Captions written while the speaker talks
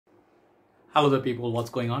Hello there people, what's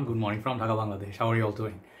going on? Good morning from Dhaka, Bangladesh. How are you all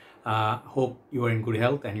doing? Hope you are in good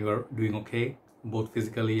health and you are doing okay, both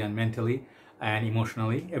physically and mentally and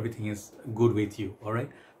emotionally. Everything is good with you, all right?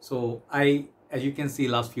 So as you can see,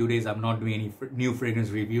 last few days, I'm not doing any new fragrance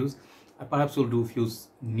reviews. I perhaps will do a few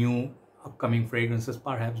new upcoming fragrances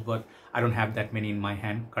perhaps, but I don't have that many in my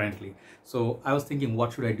hand currently. So I was thinking,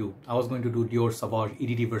 what should I do? I was going to do Dior Sauvage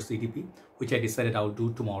EDT versus EDP, which I decided I'll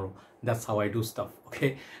do tomorrow. That's how I do stuff,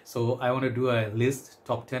 okay? So I want to do a list,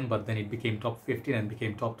 top 10, but then it became top 15 and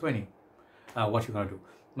became top 20. What you gonna do?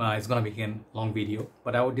 It's gonna be a long video,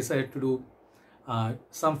 but I decided to do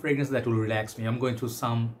some fragrance that will relax me. I'm going through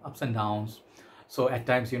some ups and downs. So at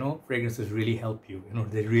times, fragrances really help you.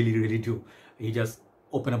 They really, really do. You just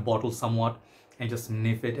open a bottle somewhat and just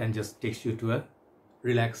sniff it and just takes you to a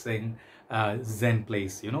relaxing zen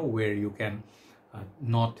place, where you can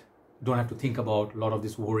don't have to think about a lot of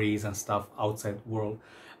these worries and stuff outside world.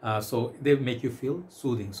 So they make you feel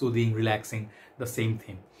soothing, relaxing, the same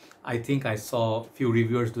thing. I think I saw a few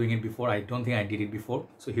reviewers doing it before. I don't think I did it before.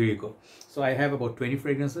 So here you go. So I have about 20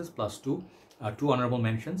 fragrances plus two honorable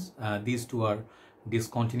mentions. These two are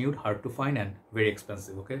discontinued, hard to find, and very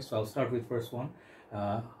expensive. Okay, so I'll start with first one.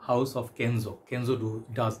 House of Kenzo. Kenzo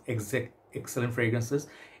does excellent fragrances,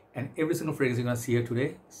 and every single fragrance you're gonna see here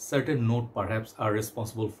today, certain note perhaps are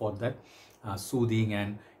responsible for that soothing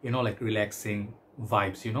and like relaxing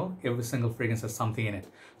vibes. Every single fragrance has something in it.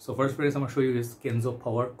 So first fragrance I'm gonna show you is Kenzo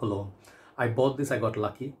Power Cologne. I bought this, I got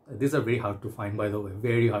lucky. These are very hard to find, by the way,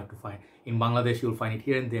 very hard to find. In Bangladesh you'll find it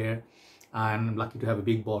here and there, and I'm lucky to have a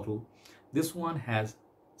big bottle. This one has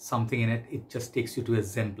something in it. It just takes you to a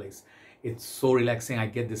zen place. It's so relaxing. I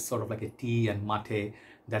get this sort of like a tea and mate,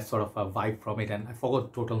 that sort of a vibe from it. And I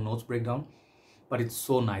forgot total notes breakdown, but it's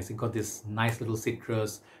so nice. It got this nice little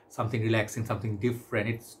citrus, something relaxing, something different.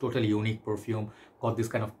 It's totally unique perfume. Got this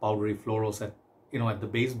kind of powdery florals at the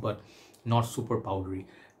base, but not super powdery.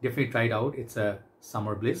 Definitely try it out. It's a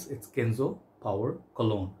summer bliss. It's Kenzo Power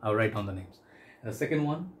Cologne. I'll write down the names. And the second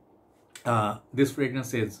one, this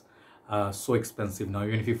fragrance is so expensive now.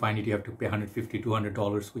 Even if you find it, you have to pay $150,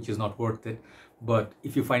 $200, which is not worth it. But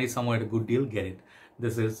if you find it somewhere at a good deal, get it.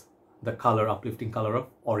 This is the color, uplifting color of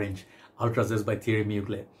orange, Ultra Zest by Thierry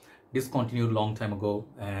Mugler. Discontinued long time ago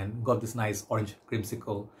and got this nice orange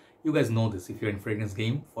creamsicle. You guys know this. If you're in fragrance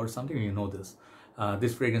game for something, you know this.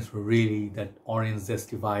 This fragrance really, that orange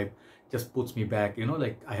zesty vibe just puts me back.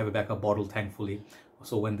 Like I have a backup bottle, thankfully.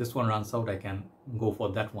 So when this one runs out, I can go for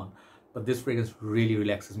that one. But this fragrance really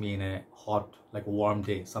relaxes me in a hot, like warm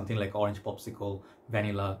day. Something like orange popsicle,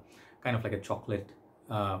 vanilla, kind of like a chocolate.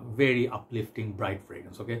 Very uplifting, bright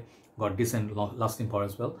fragrance. Okay, got decent lasting power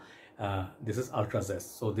as well. This is Ultra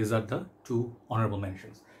Zest. So these are the two honorable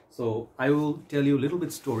mentions. So I will tell you a little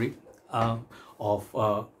bit story of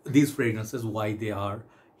these fragrances, why they are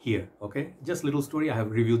here. Okay, just little story. I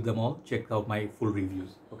have reviewed them all. Check out my full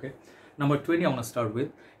reviews. Okay, number 20 I want to start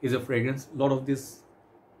with is a fragrance. A lot of this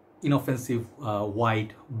inoffensive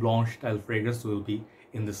white blanche style fragrance will be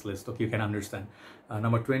in this list. Okay, you can understand.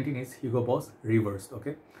 Number 20 is Hugo Boss Reversed.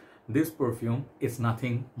 Okay, this perfume is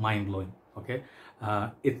nothing mind-blowing. Okay,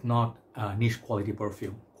 it's not niche quality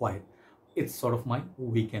perfume, quite. It's sort of my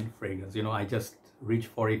weekend fragrance. I just reach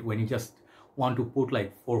for it when you just want to put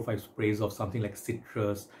like 4 or 5 sprays of something like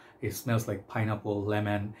citrus. It smells like pineapple,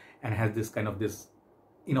 lemon, and has this kind of this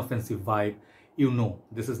inoffensive vibe.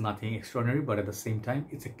 This is nothing extraordinary, but at the same time,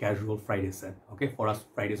 it's a casual Friday scent. Okay, for us,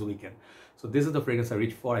 Friday's weekend. So this is the fragrance I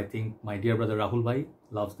reach for. I think my dear brother Rahul Bhai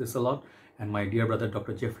loves this a lot, and my dear brother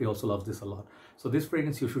Dr. Jeffrey also loves this a lot. So this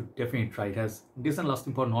fragrance you should definitely try. It has decent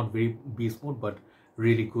lasting power, not very beast mode, but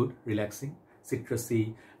really good, relaxing,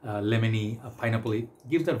 citrusy, lemony, pineapple. It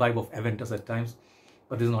gives that vibe of Aventus at times,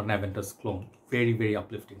 but this is not an Aventus clone. Very, very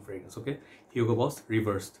uplifting fragrance. Okay, Hugo Boss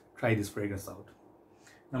Reversed. Try this fragrance out.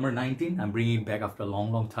 Number 19, I'm bringing it back after a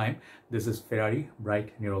long time. This is Ferrari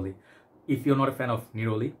Bright Neroli. If you're not a fan of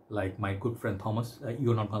Neroli, like my good friend Thomas,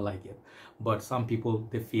 you're not gonna like it. But some people,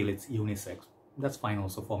 they feel it's unisex. That's fine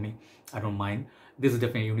also for me. I don't mind. This is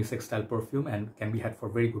definitely a unisex style perfume and can be had for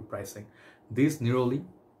very good pricing. This Neroli,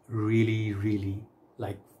 really,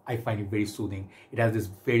 like, I find it very soothing. It has this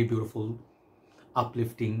very beautiful,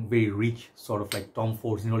 uplifting, very rich, sort of like Tom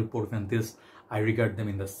Ford's Neroli perfume, and this, I regard them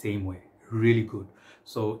in the same way. Really good.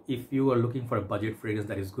 So if you are looking for a budget fragrance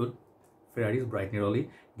that is good, Ferrari's Bright Neroli,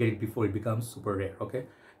 get it before it becomes super rare. Okay,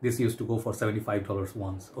 this used to go for $75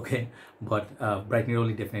 once. Okay, but Bright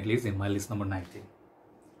Neroli definitely is in my list. Number 19.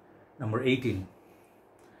 Number 18,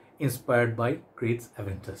 inspired by Creed's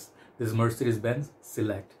Aventus. This is Mercedes-Benz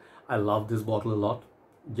Select. I love this bottle a lot.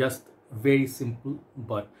 Just very simple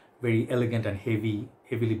but very elegant and heavy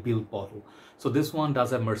heavily built bottle. So this one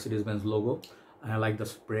does have Mercedes-Benz logo, and I like the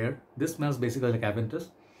sprayer. This smells basically like Aventus,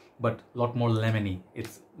 but a lot more lemony.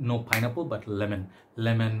 It's no pineapple, but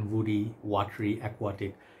lemon, woody, watery,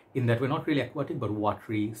 aquatic. In that way, not really aquatic, but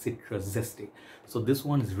watery, citrus, zesty. So this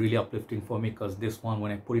one is really uplifting for me, because this one,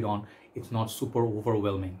 when I put it on, it's not super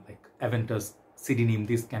overwhelming. Like Aventus, Sidinim,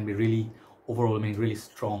 this can be really overwhelming, really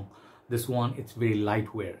strong. This one, it's very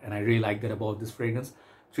lightweight, and I really like that about this fragrance.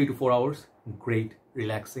 3 to 4 hours, great,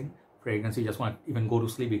 relaxing fragrance. You just want to even go to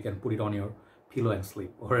sleep, you can put it on your pillow and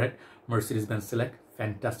sleep. All right, Mercedes-Benz Select,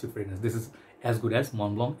 fantastic fragrance. This is as good as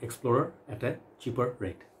Mont Blanc Explorer at a cheaper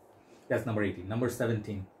rate. That's number 18. Number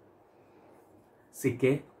 17,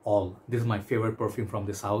 Cique Alll. This is my favorite perfume from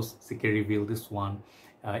this house. Cique revealed this one,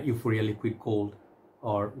 Euphoria Liquid Gold,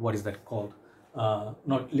 or what is that called?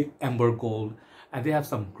 Not Amber Gold. And they have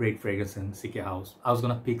some great fragrance in Cique house. I was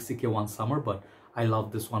gonna pick Cique One Summer, but I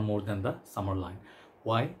love this one more than the summer line.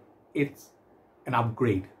 Why? It's an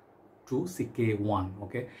upgrade to Cique One,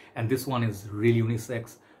 okay? And this one is really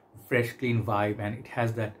unisex, fresh, clean vibe, and it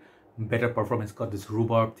has that better performance. Got this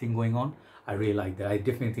rhubarb thing going on. I really like that. I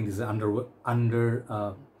definitely think this is not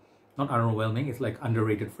underwhelming. It's like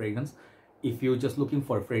underrated fragrance. If you're just looking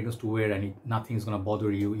for a fragrance to wear and nothing's gonna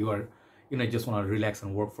bother you, you just want to relax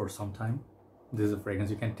and work for some time, this is a fragrance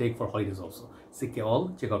you can take for holidays also. Cique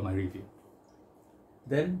Alll, check out my review.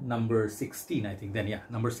 Then number 16, I think.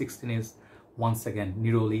 Number 16 is once again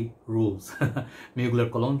Neroli Rules. Mugler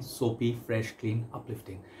Cologne, soapy, fresh, clean,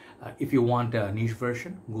 uplifting. If you want a niche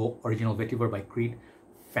version, go Original Vetiver by Creed.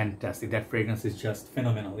 Fantastic. That fragrance is just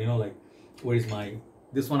phenomenal. You know, like, where is my...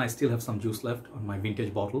 This one, I still have some juice left on my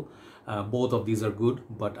vintage bottle. Both of these are good,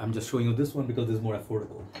 but I'm just showing you this one because this is more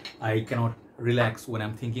affordable. I cannot relax when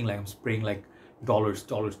I'm thinking like I'm spraying like dollars,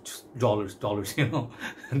 you know.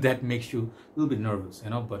 That makes you a little bit nervous, you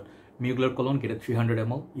know. But Mugler Cologne, get a 300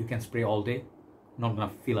 ml. You can spray all day. Not gonna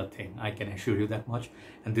feel a thing. I can assure you that much.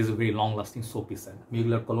 And this is a very long-lasting soapy scent.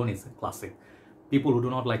 Mugler Cologne is a classic. People who do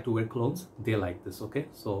not like to wear colognes, they like this, okay?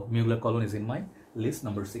 So Mugler Cologne is in my list,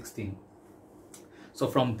 number 16. So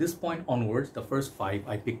from this point onwards, the first 5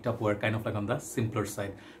 I picked up were kind of like on the simpler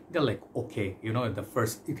side. They're like, okay, you know, the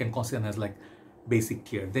first, you can consider them as like basic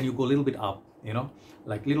tier. Then you go a little bit up, you know,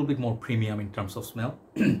 like a little bit more premium in terms of smell.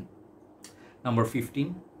 Number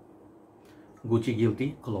 15, Gucci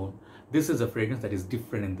Guilty Cologne. This is a fragrance that is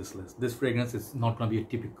different in this list. This fragrance is not going to be a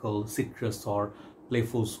typical citrus or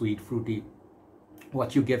playful, sweet, fruity.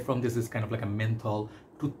 What you get from this is kind of like a menthol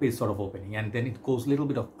toothpaste sort of opening, and then it goes a little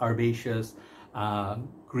bit of herbaceous,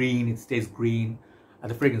 green. It stays green, and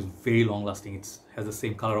the fragrance is very long lasting. It has the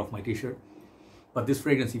same color of my t-shirt. But this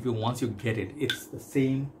fragrance, once you get it, it's the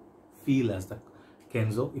same feel as the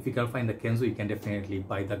Kenzo. If you can find the Kenzo, you can definitely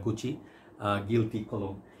buy the Gucci Guilty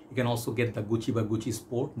Cologne. You can also get the Gucci by Gucci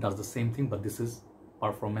Sport, does the same thing, but this is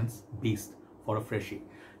performance beast for a freshie.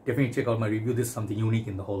 Definitely check out my review. This is something unique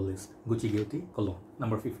in the whole list. Gucci Guilty Cologne,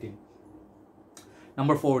 number 15.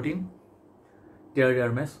 Number 14,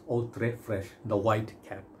 Terr Eau Tres Fraiche, the white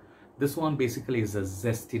cap. This one basically is a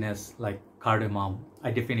zestiness like cardamom. I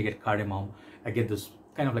definitely get cardamom. I get this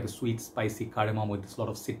kind of like a sweet, spicy cardamom with this lot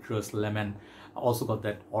of citrus, lemon. I also got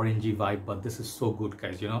that orangey vibe, but this is so good,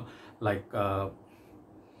 guys, you know, like,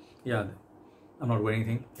 yeah, I'm not wearing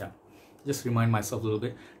anything. Yeah, just remind myself a little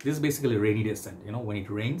bit. This is basically a rainy day scent, you know, when it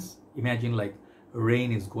rains, imagine like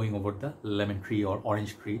rain is going over the lemon tree or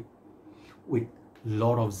orange tree with a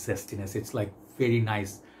lot of zestiness. It's like very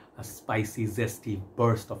nice, a spicy, zesty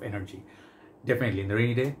burst of energy. Definitely in the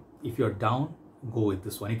rainy day, if you're down, go with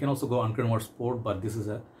this one. You can also go Ancre Noir Sport, but this is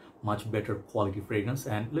a much better quality fragrance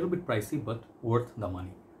and a little bit pricey, but worth the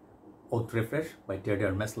money. Eau Tres Fraiche by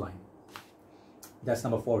Terr line. That's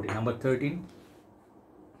number 14. Number 13,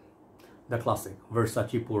 the classic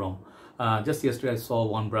Versace Pour Homme. Just yesterday I saw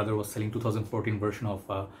one brother was selling 2014 version of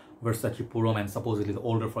Versace Pour Homme, and supposedly the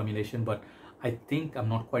older formulation, but I think, I'm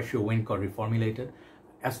not quite sure when it got reformulated.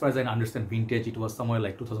 As far as I understand vintage, it was somewhere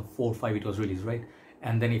like 2004-05 it was released, right?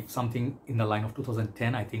 And then if something in the line of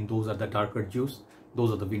 2010, I think those are the darker juice,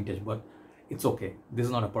 those are the vintage, but it's okay. This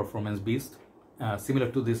is not a performance beast.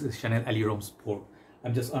 Similar to this is Chanel Allure Sport. I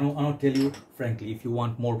don't tell you frankly, if you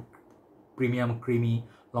want more premium, creamy,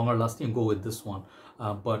 longer lasting, go with this one.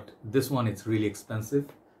 But this one, it's really expensive,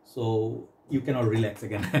 so you cannot relax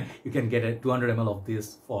again. You can get a 200 ml of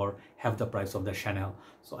this for half the price of the Chanel.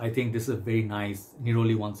 So I think this is a very nice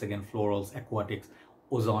Neroli, once again, florals, aquatics,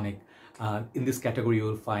 ozonic. In this category, you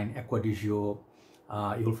will find Aqua di Gio,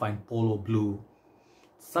 you will find Polo Blue.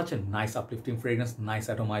 Such a nice uplifting fragrance, nice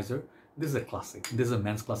atomizer. This is a classic. This is a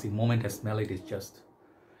men's classic. The moment I smell it, it's just,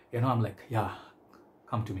 you know, I'm like, yeah,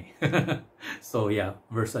 come to me. So yeah,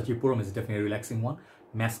 Versace Pur Homme is definitely a relaxing one.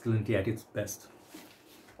 Masculinity at its best.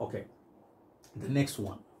 Okay, the next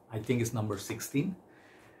one, I think is number 16.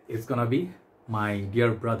 It's gonna be my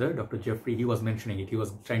dear brother, Dr. Jeffrey. He was mentioning it. He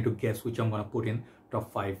was trying to guess which I'm gonna put in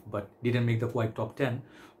top 5, but didn't make the quite top 10.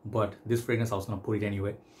 But this fragrance I was gonna put it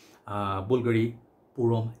anyway. Bvlgari Pur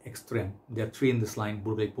Homme Extreme. There are 3 in this line: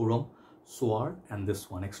 Bvlgari Pur Homme, Soir, and this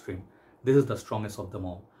one Extreme. This is the strongest of them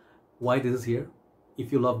all. Why this is here?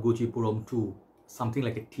 If you love Gucci Pur Homme too, something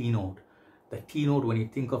like a tea note. The tea note, when you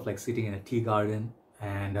think of like sitting in a tea garden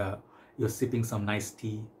and you're sipping some nice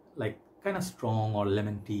tea, like kind of strong or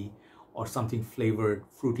lemon tea or something flavored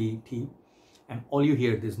fruity tea, and all you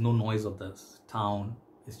hear, there's no noise of this town,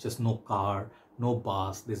 it's just no car, no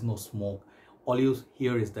bus, there's no smoke. All you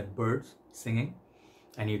hear is that birds singing,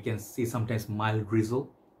 and you can see sometimes mild drizzle.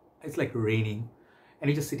 It's like raining, and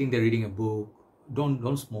you're just sitting there reading a book.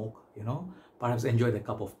 Don't smoke, you know, perhaps enjoy the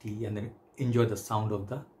cup of tea and then enjoy the sound of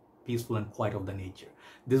the peaceful and quiet of the nature.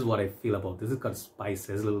 This is what I feel about this. It's got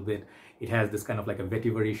spices a little bit. It has this kind of like a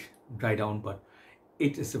vetiver-ish dry down, but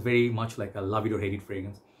it is very much like a love it or hate it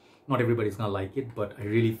fragrance. Not everybody's gonna like it, but I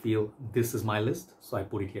really feel this is my list, so I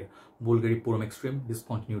put it here. Bvlgari Pur Homme Extreme,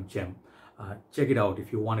 discontinued gem. Check it out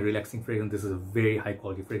if you want a relaxing fragrance. This is a very high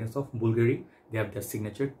quality fragrance of Bvlgari. They have their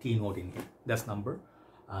signature tea note in here. That's number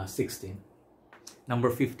 16. Number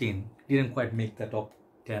 15 didn't quite make the top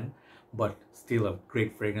 10, but still a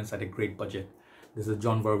great fragrance at a great budget. This is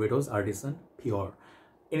John Varvatos Artisan Pure.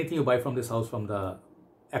 Anything you buy from this house, from the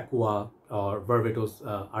Aqua or Varvatos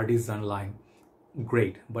Artisan line,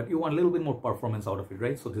 great, but you want a little bit more performance out of it,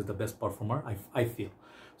 right? So this is the best perfumer, I feel.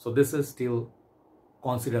 So this is still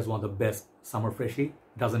considered as one of the best summer freshie.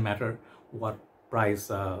 Doesn't matter what price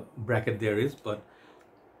bracket there is, but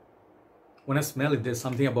when I smell it, there's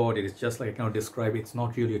something about it. It's just like I cannot describe it. It's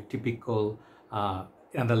not really a typical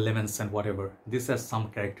and the lemon scent, whatever. This has some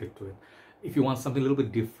character to it. If you want something a little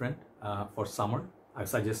bit different for summer, I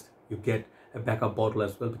suggest you get a backup bottle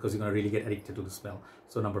as well, because you're gonna really get addicted to the smell.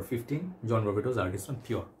 So number 15, John Varvatos Artisan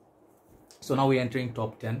Pure. So now we're entering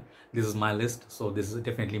top 10. This is my list, so this is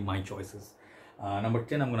definitely my choices. Number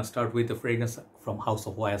 10, I'm gonna start with the fragrance from House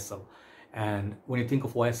of YSL. And when you think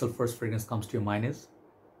of YSL, first fragrance comes to your mind is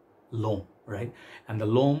L'Homme, right? And the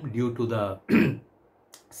L'Homme, due to the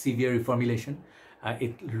severe reformulation,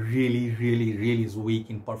 it really is weak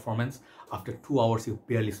in performance. After 2 hours, you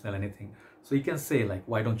barely smell anything. So you can say like,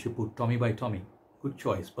 why don't you put Tommy by Tommy? Good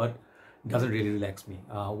choice, but doesn't really relax me.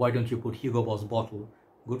 Why don't you put Hugo Boss bottle?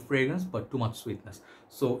 Good fragrance, but too much sweetness.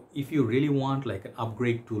 So if you really want like an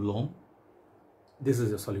upgrade to L'Homme, this is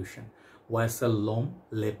your solution. YSL L'Homme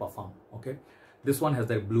Le Parfume. Okay, this one has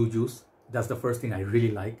that blue juice. That's the first thing I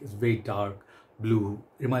really like. It's very dark blue,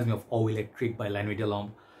 reminds me of Eau Electrique by La Nuit de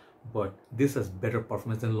l'Homme, but this has better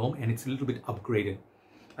performance than L'Homme, and it's a little bit upgraded.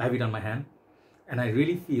 I have it on my hand, and I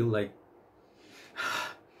really feel like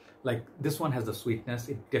this one has the sweetness.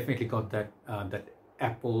 It definitely got that that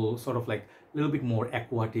apple, sort of like a little bit more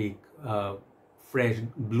aquatic, fresh,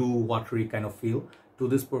 blue, watery kind of feel to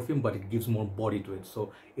this perfume, but it gives more body to it.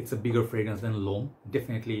 So it's a bigger fragrance than L'Homme.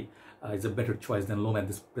 Definitely it's a better choice than L'Homme at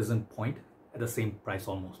this present point, at the same price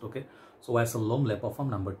almost. Okay, so YSL L'Homme Le Parfume,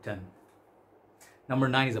 number 10. Number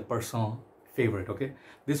 9 is a personal favorite. Okay,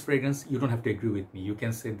 this fragrance, you don't have to agree with me. You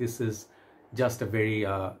can say this is just a very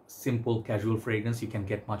simple casual fragrance. You can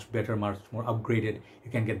get much better, much more upgraded. You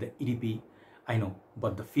can get the EDP, I know,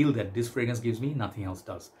 but the feel that this fragrance gives me, nothing else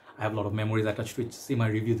does. I have a lot of memories attached to it. See my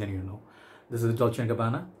review, then you know. This is Dolce &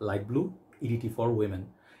 Gabbana light blue EDT for women.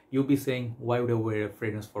 You'll be saying, why would I wear a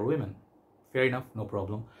fragrance for women? Fair enough, no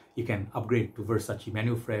problem. You can upgrade to Versace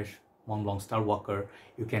Manu Fresh, Mont Blanc Star Walker.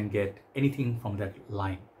 You can get anything from that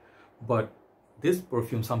line. But this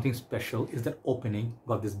perfume, something special is that opening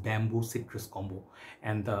got this bamboo citrus combo,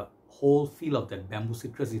 and the whole feel of that bamboo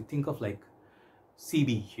citrus, you think of like sea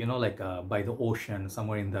beach, you know, like by the ocean,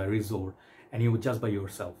 somewhere in the resort, and you just by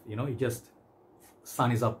yourself, you know, you just,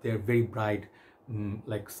 sun is up there, very bright,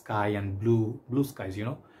 like sky and blue skies, you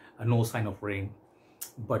know, no sign of rain,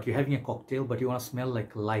 but you're having a cocktail, but you want to smell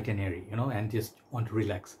like light and airy, you know, and just want to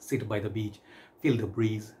relax, sit by the beach, feel the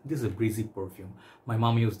breeze. This is a breezy perfume. My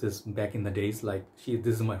mom used this back in the days, like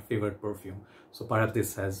this is my favorite perfume. So perhaps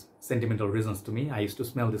this has sentimental reasons to me. I used to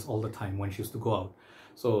smell this all the time when she used to go out.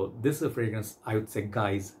 So this is a fragrance I would say,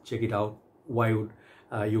 guys, check it out. Why would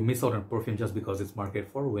you miss out on perfume just because it's marketed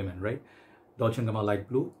for women, right? Dolce & Gabbana light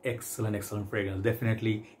blue, excellent fragrance.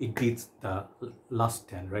 Definitely it beats the last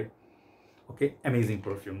 10, right? Okay, amazing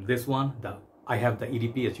perfume. This one, I have the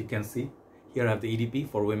EDP, as you can see. Here I have the EDP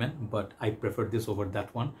for women, but I prefer this over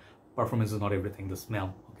that one. Performance is not everything, the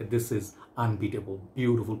smell, okay? Okay, this is unbeatable,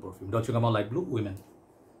 beautiful perfume. Dolce & Gabbana Light Blue, women.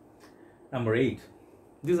 Number 8.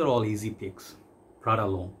 These are all easy picks. Prada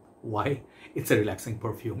L'Homme. Why? It's a relaxing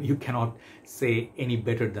perfume. You cannot say any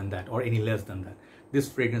better than that or any less than that. This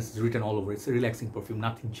fragrance is written all over. It's a relaxing perfume,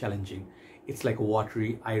 nothing challenging. It's like a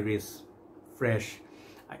watery, iris, fresh,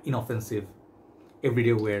 inoffensive,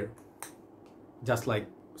 everyday wear. Just like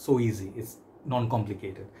so easy. It's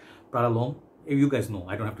non-complicated. Prada L'Homme, you guys know,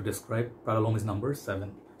 I don't have to describe. Prada L'Homme is number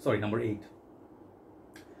 7. Sorry, number 8.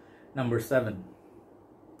 Number 7.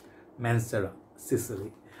 Mancera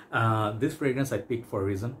Sicily. This fragrance I picked for a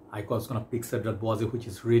reason. I was gonna pick Cedrat Boise, which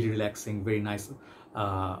is really relaxing, very nice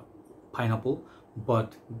pineapple,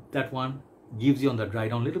 but that one gives you on the dry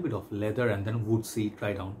down a little bit of leather and then woodsy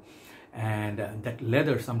dry down, and that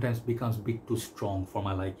leather sometimes becomes a bit too strong for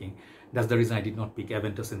my liking. That's the reason I did not pick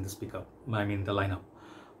Aventus in this pickup, I mean the lineup.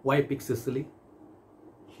 Why pick Sicily?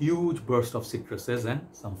 Huge burst of citruses and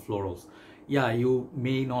some florals. Yeah, you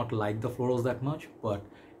may not like the florals that much, but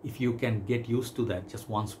if you can get used to that, just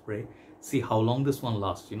one spray, see how long this one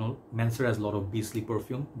lasts. You know, Mancera has a lot of beastly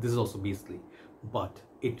perfume. This is also beastly, but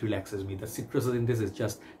it relaxes me. The citruses in this is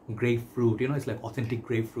just grapefruit. You know, it's like authentic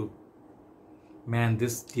grapefruit. Man,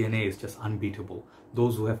 this DNA is just unbeatable.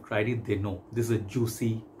 Those who have tried it, they know. This is a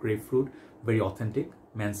juicy grapefruit, very authentic.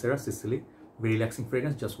 Mancera Sicily, very relaxing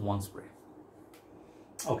fragrance, just one spray.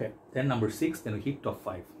 Okay, then number 6, then we hit top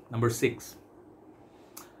 5. Number 6.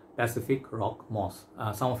 Pacific Rock Moss.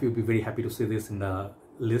 Some of you will be very happy to see this in the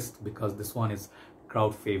list because this one is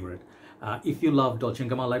crowd favorite. If you love Dolce &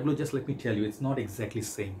 Gabbana Light Blue, just let me tell you, it's not exactly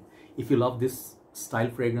same. If you love this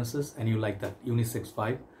style fragrances and you like that unisex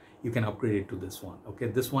vibe, you can upgrade it to this one. Okay,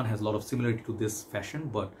 this one has a lot of similarity to this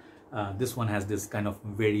fashion, but this one has this kind of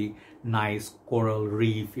very nice coral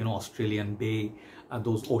reef, you know, Australian Bay,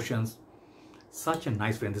 those oceans. Such a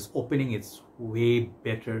nice fragrance. This opening is way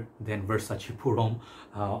better than Versace Pour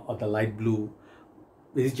or the light blue.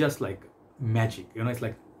 It's just like magic, you know, it's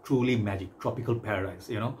like truly magic, tropical paradise,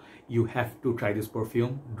 you know. You have to try this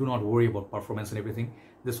perfume. Do not worry about performance and everything.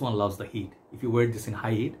 This one loves the heat. If you wear this in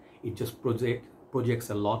high heat, it just projects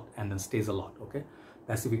a lot and then stays a lot. Okay,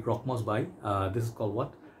 Pacific Rock Moss by this is called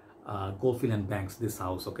what? Goldfield and Banks, this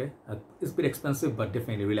house. Okay, it's a bit expensive, but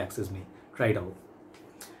definitely relaxes me. Try it out.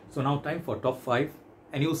 So now time for top 5,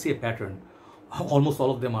 and you'll see a pattern. Almost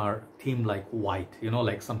all of them are themed like white, you know,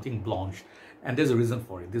 like something blanche, and there's a reason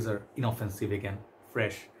for it. These are inoffensive again,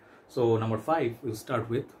 fresh. So number 5, we'll start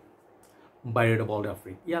with Byredo Bal.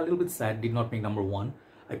 Yeah, a little bit sad, did not make number 1.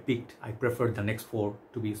 I preferred the next 4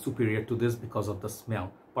 to be superior to this because of the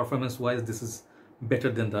smell. Performance wise, this is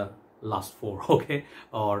better than the last 4, okay,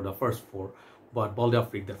 or the first 4. But Bal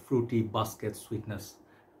d'Afrique, the fruity basket sweetness,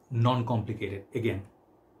 non-complicated again.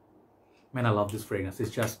 Man, I love this fragrance. It's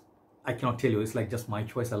just, I cannot tell you, it's like just my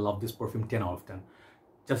choice. I love this perfume, 10 out of 10.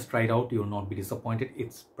 Just try it out, you will not be disappointed.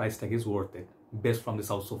 Its price tag is worth it. Best from this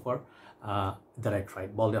house so far that I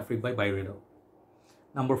tried. Bal d'Afrique by Byredo.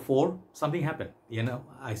 Number 4, something happened. You know,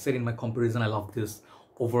 I said in my comparison, I love this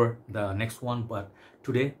over the next one, but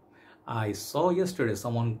today, I saw yesterday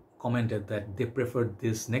someone commented that they preferred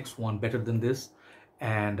this next one better than this,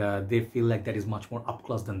 and they feel like that is much more up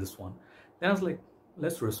close than this one. Then I was like,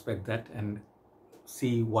 let's respect that and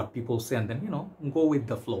see what people say, and then, you know, go with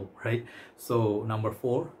the flow, right? So number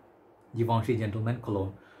 4, Givenchy Gentleman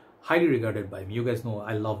Cologne, highly regarded by me. You guys know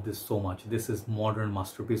I love this so much. This is modern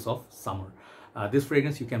masterpiece of summer. This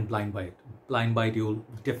fragrance, you can blind buy it. Blind buy it, you'll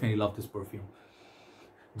definitely love this perfume.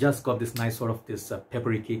 Just got this nice sort of this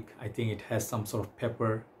peppery kick. I think it has some sort of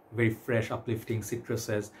pepper, very fresh, uplifting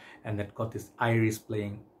citruses, and that got this iris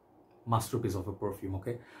playing. Masterpiece of a perfume.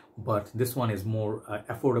 Okay, but this one is more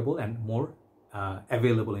affordable and more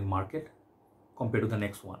available in market compared to the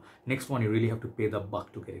next one. Next one, you really have to pay the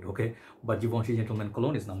buck to get it. Okay, but Givenchy Gentleman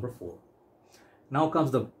Cologne is number 4. Now comes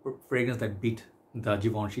the fragrance that beat the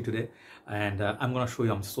Givenchy today, and I'm gonna show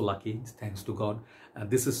you. I'm so lucky, thanks to God.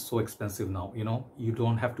 This is so expensive now, you know, you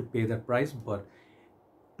don't have to pay that price, but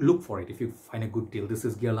look for it if you find a good deal. This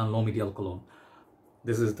is Guerlain L'Homme Cologne.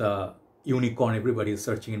 This is the unicorn everybody is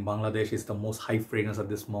searching in Bangladesh. It's the most high fragrance at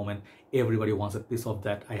this moment. Everybody wants a piece of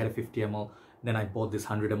that. I had a 50 ml, then I bought this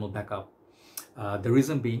 100 ml backup. The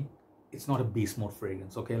reason being, it's not a beast mode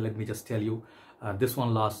fragrance. Okay, let me just tell you, this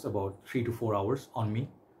one lasts about 3 to 4 hours on me.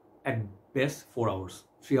 At best 4 hours.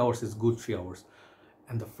 3 hours is good, 3 hours.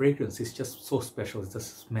 And the fragrance is just so special. It's the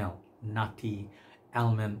smell, nutty,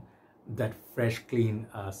 almond, that fresh, clean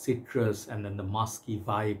citrus, and then the musky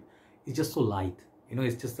vibe. It's just so light. You know,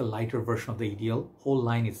 it's just a lighter version of the ideal. Whole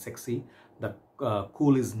line is sexy. The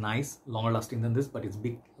cool is nice, longer lasting than this, but it's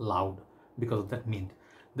big, loud because of that mint.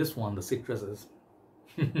 This one, the citrus is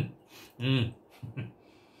Mm.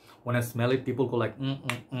 When I smell it, people go like,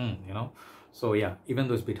 you know. So yeah, even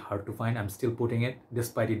though it's a bit hard to find, I'm still putting it.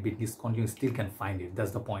 Despite it being discontinued, still can find it.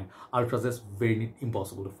 That's the point. Ultra Zest, very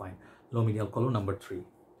impossible to find. L'Homme Cologne number 3.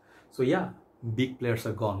 So yeah, big players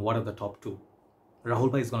are gone. What are the top 2?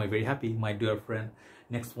 Rahul Bhai is gonna be very happy, my dear friend.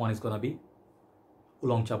 Next one is gonna be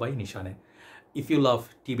Wulong Cha by Nishane. If you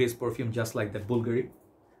love tea-based perfume just like that Bvlgari,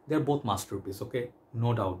 they're both masterpieces, okay?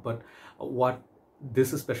 No doubt. But what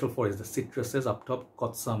this is special for is the citruses up top.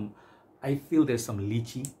 Got some, I feel there's some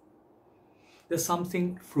lychee. There's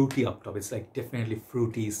something fruity up top. It's like definitely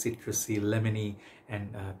fruity, citrusy, lemony,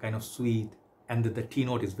 and kind of sweet. And the tea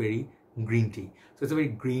note is very green tea. So it's a very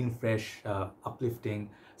green, fresh, uplifting,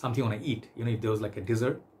 something you want to eat. You know, if there was like a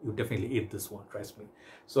dessert, you definitely eat this one, trust me.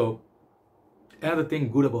 So another thing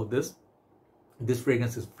good about this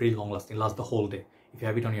fragrance is very long lasting, lasts the whole day. If you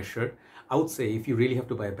have it on your shirt, I would say if you really have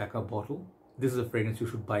to buy a backup bottle, this is a fragrance you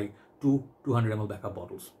should buy 200 ml backup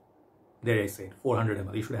bottles. There I said 400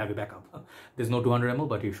 ml, you should have a backup. There's no 200 ml,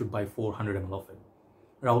 but you should buy 400 ml of it.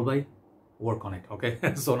 Rahul bhai, work on it, okay?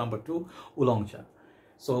 So number 2, Wulong Cha.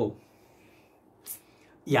 So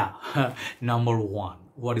yeah, number 1.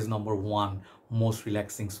 What is number 1 most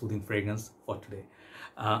relaxing, soothing fragrance for today?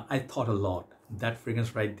 I thought a lot. That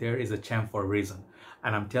fragrance right there is a champ for a reason.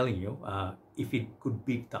 And I'm telling you, if it could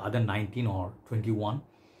beat the other 19 or 21,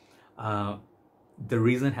 the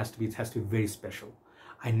reason has to be, it has to be very special.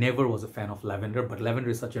 I never was a fan of lavender, but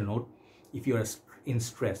lavender is such a note. If you're in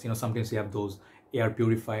stress, you know, sometimes you have those air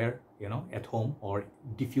purifier, you know, at home, or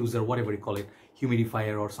diffuser, whatever you call it,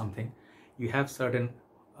 humidifier or something. You have certain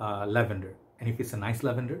lavender, and if it's a nice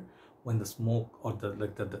lavender, when the smoke or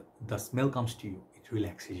the smell comes to you, it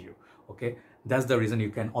relaxes you. Okay, that's the reason.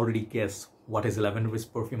 You can already guess what is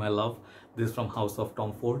lavender-based perfume I love. This is from House of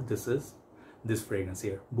Tom Ford. This is this fragrance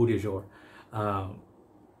here, Beau de Jour.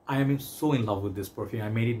 I am so in love with this perfume. I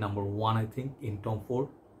made it number 1, I think, in Tom Ford.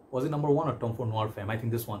 Was it number 1 or Tom Ford Noir Femme? I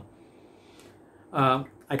think this one.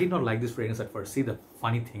 I did not like this fragrance at first. See, the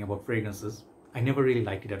funny thing about fragrances, I never really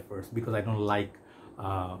liked it at first because I don't like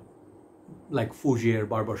Fougere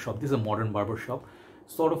barbershop. This is a modern barbershop,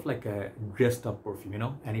 sort of like a dressed up perfume, you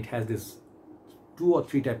know, and it has this 2 or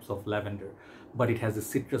 3 types of lavender, but it has the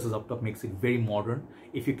citruses up top, makes it very modern.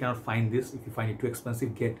 If you cannot find this, if you find it too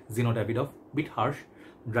expensive, get Zino Davidoff. Bit harsh,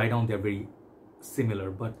 dry down, they're very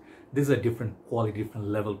similar, but this is a different quality, different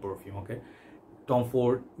level perfume. Okay, Tom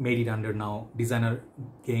Ford made it under now designer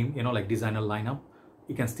game, you know, like designer lineup.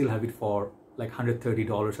 You can still have it for like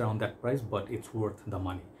 $130 around that price, but it's worth the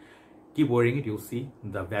money. Keep wearing it, you'll see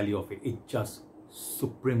the value of it. It's just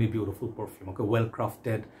supremely beautiful perfume. Okay, well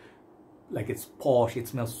crafted, like it's posh, it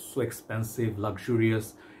smells so expensive,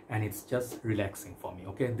 luxurious, and it's just relaxing for me.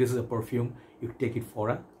 Okay, this is a perfume you take it for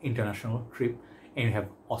an international trip and you have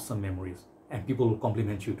awesome memories, and people will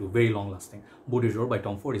compliment you too. Very long lasting. Beau de Jour by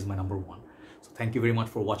Tom Ford is my number 1. So thank you very much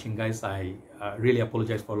for watching, guys. I really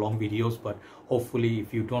apologize for long videos, but hopefully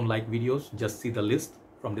if you don't like videos, just see the list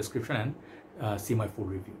from description and see my full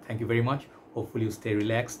review. Thank you very much. Hopefully you stay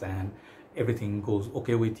relaxed and everything goes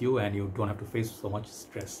okay with you and you don't have to face so much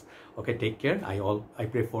stress. Okay, take care. I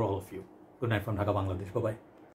pray for all of you. Good night from Dhaka, Bangladesh. Bye bye.